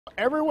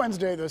Every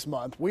Wednesday this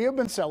month, we have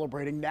been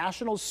celebrating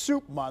National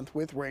Soup Month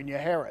with Rania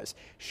Harris.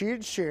 She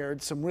had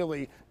shared some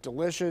really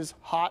delicious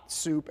hot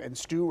soup and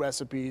stew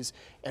recipes,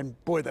 and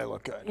boy, they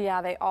look good.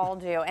 Yeah, they all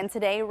do. And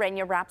today,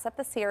 Rania wraps up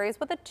the series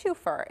with a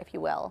twofer, if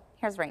you will.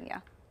 Here's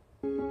Rania.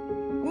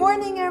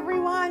 Morning,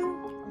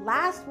 everyone.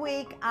 Last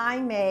week, I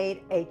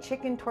made a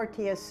chicken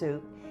tortilla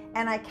soup,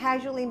 and I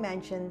casually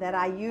mentioned that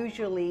I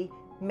usually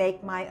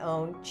make my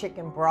own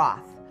chicken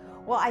broth.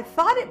 Well, I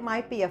thought it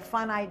might be a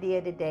fun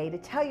idea today to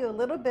tell you a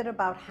little bit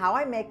about how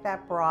I make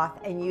that broth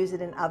and use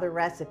it in other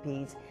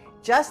recipes,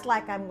 just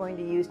like I'm going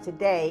to use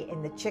today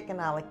in the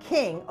chicken a la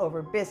king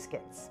over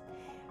biscuits.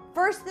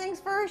 First things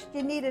first,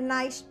 you need a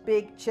nice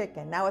big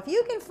chicken. Now, if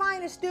you can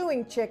find a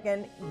stewing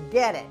chicken,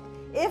 get it.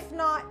 If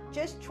not,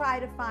 just try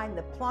to find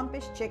the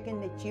plumpest chicken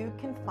that you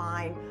can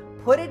find,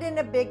 put it in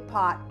a big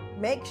pot,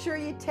 make sure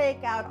you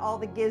take out all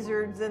the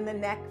gizzards and the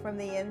neck from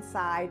the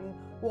inside and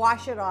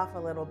wash it off a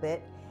little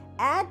bit.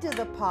 Add to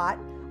the pot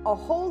a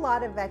whole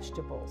lot of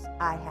vegetables.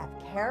 I have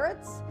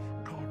carrots,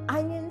 I have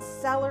onions,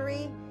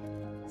 celery,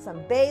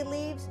 some bay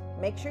leaves.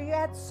 Make sure you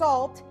add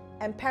salt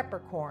and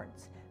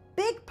peppercorns.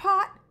 Big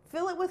pot,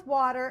 fill it with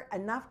water,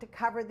 enough to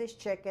cover this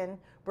chicken.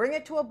 Bring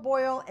it to a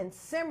boil and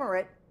simmer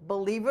it,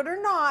 believe it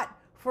or not,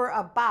 for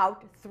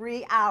about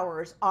 3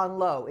 hours on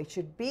low. It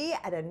should be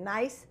at a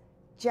nice,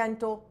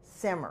 gentle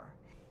simmer.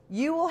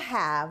 You will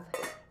have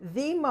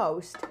the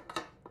most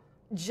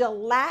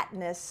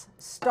gelatinous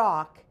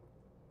stock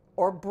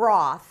or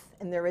broth,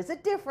 and there is a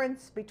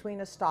difference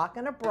between a stock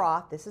and a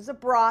broth. This is a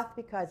broth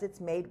because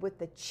it's made with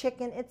the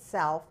chicken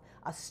itself.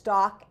 A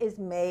stock is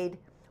made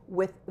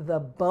with the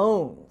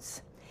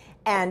bones,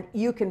 and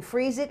you can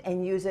freeze it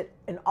and use it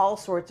in all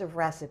sorts of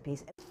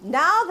recipes.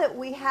 Now that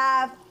we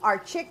have our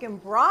chicken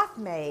broth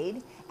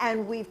made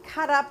and we've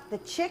cut up the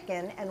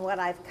chicken, and what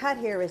I've cut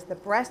here is the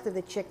breast of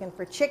the chicken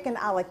for chicken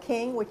a la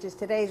king, which is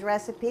today's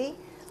recipe,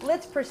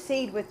 let's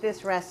proceed with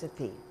this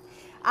recipe.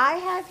 I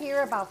have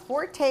here about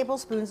 4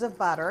 tablespoons of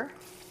butter,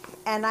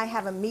 and I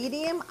have a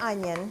medium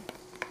onion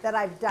that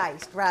I've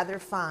diced rather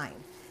fine.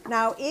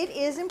 Now, it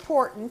is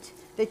important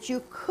that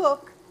you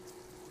cook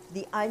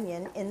the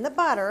onion in the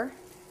butter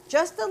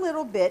just a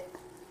little bit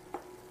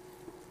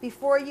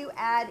before you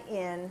add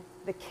in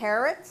the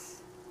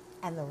carrots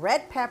and the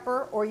red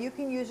pepper, or you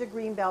can use a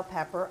green bell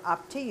pepper,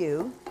 up to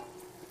you,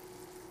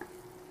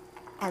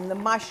 and the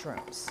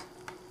mushrooms.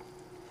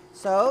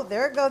 So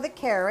there go the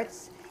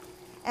carrots.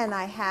 And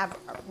I have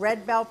a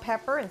red bell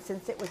pepper, and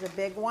since it was a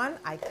big one,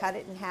 I cut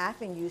it in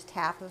half and used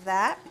half of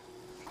that.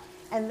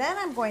 And then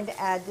I'm going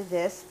to add to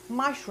this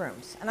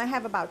mushrooms. And I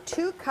have about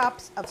 2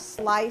 cups of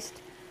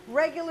sliced,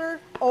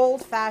 regular,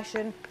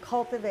 old-fashioned,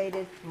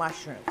 cultivated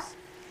mushrooms.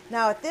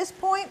 Now at this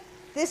point,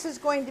 this is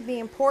going to be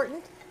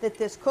important that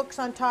this cooks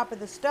on top of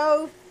the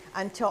stove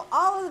until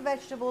all of the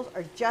vegetables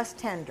are just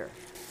tender.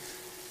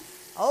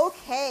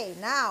 Okay,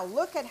 now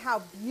look at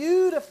how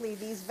beautifully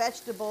these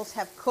vegetables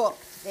have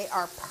cooked. They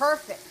are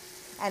perfect.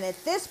 And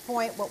at this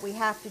point, what we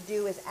have to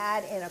do is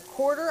add in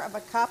 1/4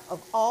 cup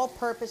of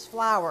all-purpose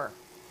flour,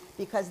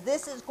 because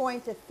this is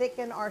going to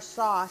thicken our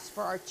sauce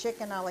for our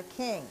chicken a la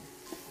king.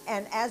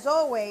 And as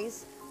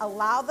always,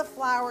 allow the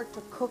flour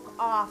to cook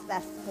off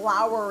that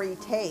floury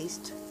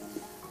taste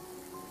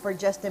for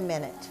just a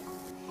minute.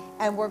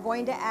 And we're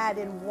going to add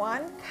in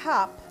 1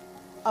 cup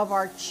of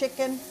our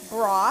chicken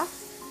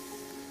broth.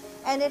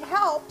 And it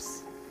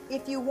helps,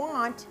 if you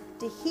want,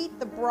 to heat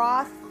the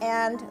broth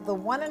and the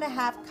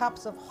 1½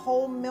 cups of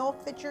whole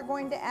milk that you're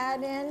going to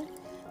add in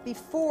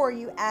before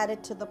you add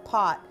it to the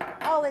pot.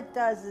 All it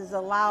does is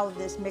allow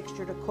this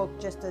mixture to cook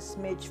just a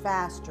smidge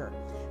faster.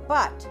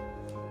 But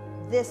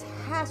this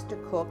has to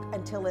cook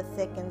until it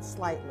thickens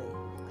slightly.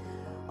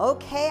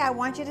 Okay, I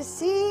want you to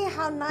see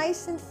how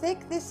nice and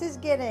thick this is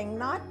getting.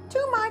 Not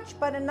too much,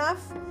 but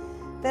enough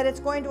that it's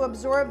going to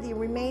absorb the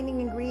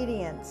remaining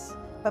ingredients.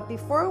 But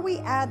before we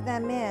add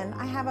them in,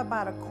 I have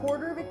about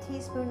 1/4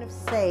 teaspoon of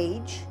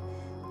sage,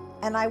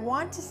 and I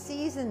want to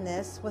season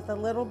this with a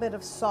little bit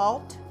of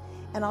salt,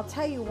 and I'll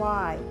tell you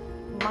why.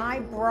 My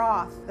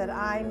broth that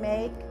I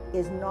make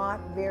is not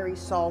very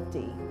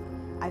salty.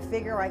 I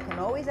figure I can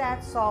always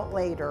add salt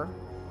later,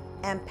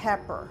 and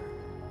pepper.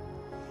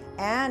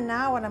 And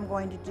now what I'm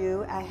going to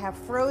do, I have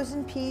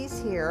frozen peas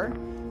here,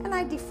 and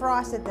I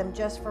defrosted them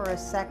just for a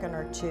second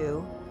or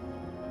two,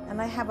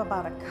 and I have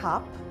about 1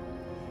 cup.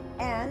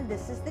 And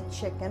this is the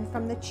chicken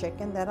from the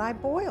chicken that I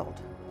boiled.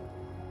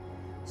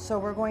 So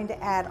we're going to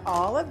add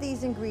all of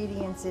these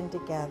ingredients in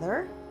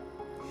together.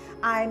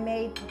 I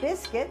made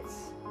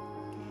biscuits,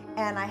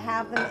 and I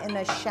have them in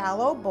a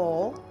shallow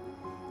bowl,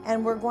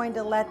 and we're going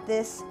to let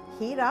this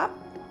heat up,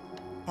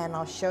 and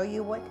I'll show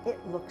you what it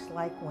looks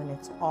like when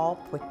it's all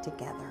put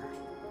together.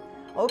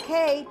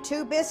 Okay,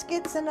 2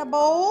 biscuits in a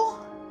bowl,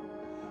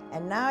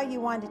 and now you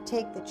want to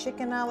take the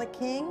chicken a la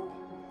king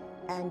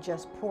and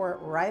just pour it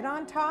right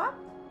on top.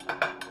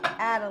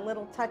 Add a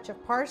little touch of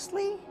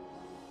parsley,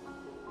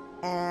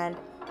 and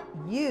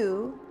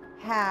you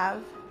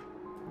have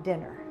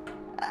dinner.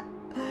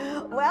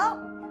 Well,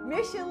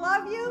 miss you,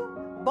 love you.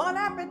 Bon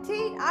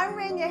appetit. I'm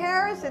Rania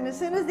Harris, and as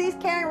soon as these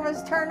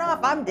cameras turn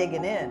off, I'm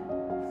digging in.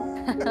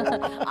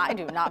 I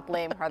do not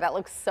blame her. That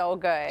looks so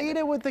good. Eat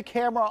it with the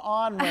camera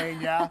on,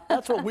 Rania.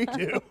 That's what we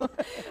do.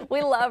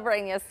 We love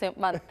Rania's Soup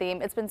Month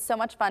theme. It's been so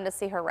much fun to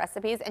see her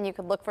recipes, and you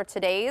can look for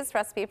today's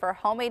recipe for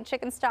homemade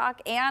chicken stock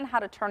and how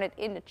to turn it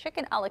into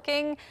chicken a la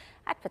king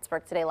at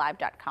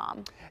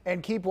PittsburghTodayLive.com.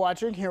 And keep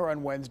watching here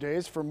on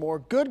Wednesdays for more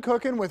good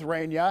cooking with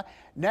Rania.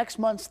 Next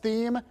month's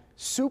theme,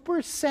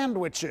 super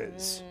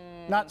sandwiches.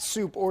 Not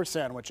soup or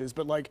sandwiches,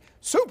 but like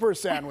super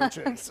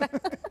sandwiches.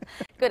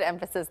 Good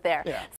emphasis there. Yeah.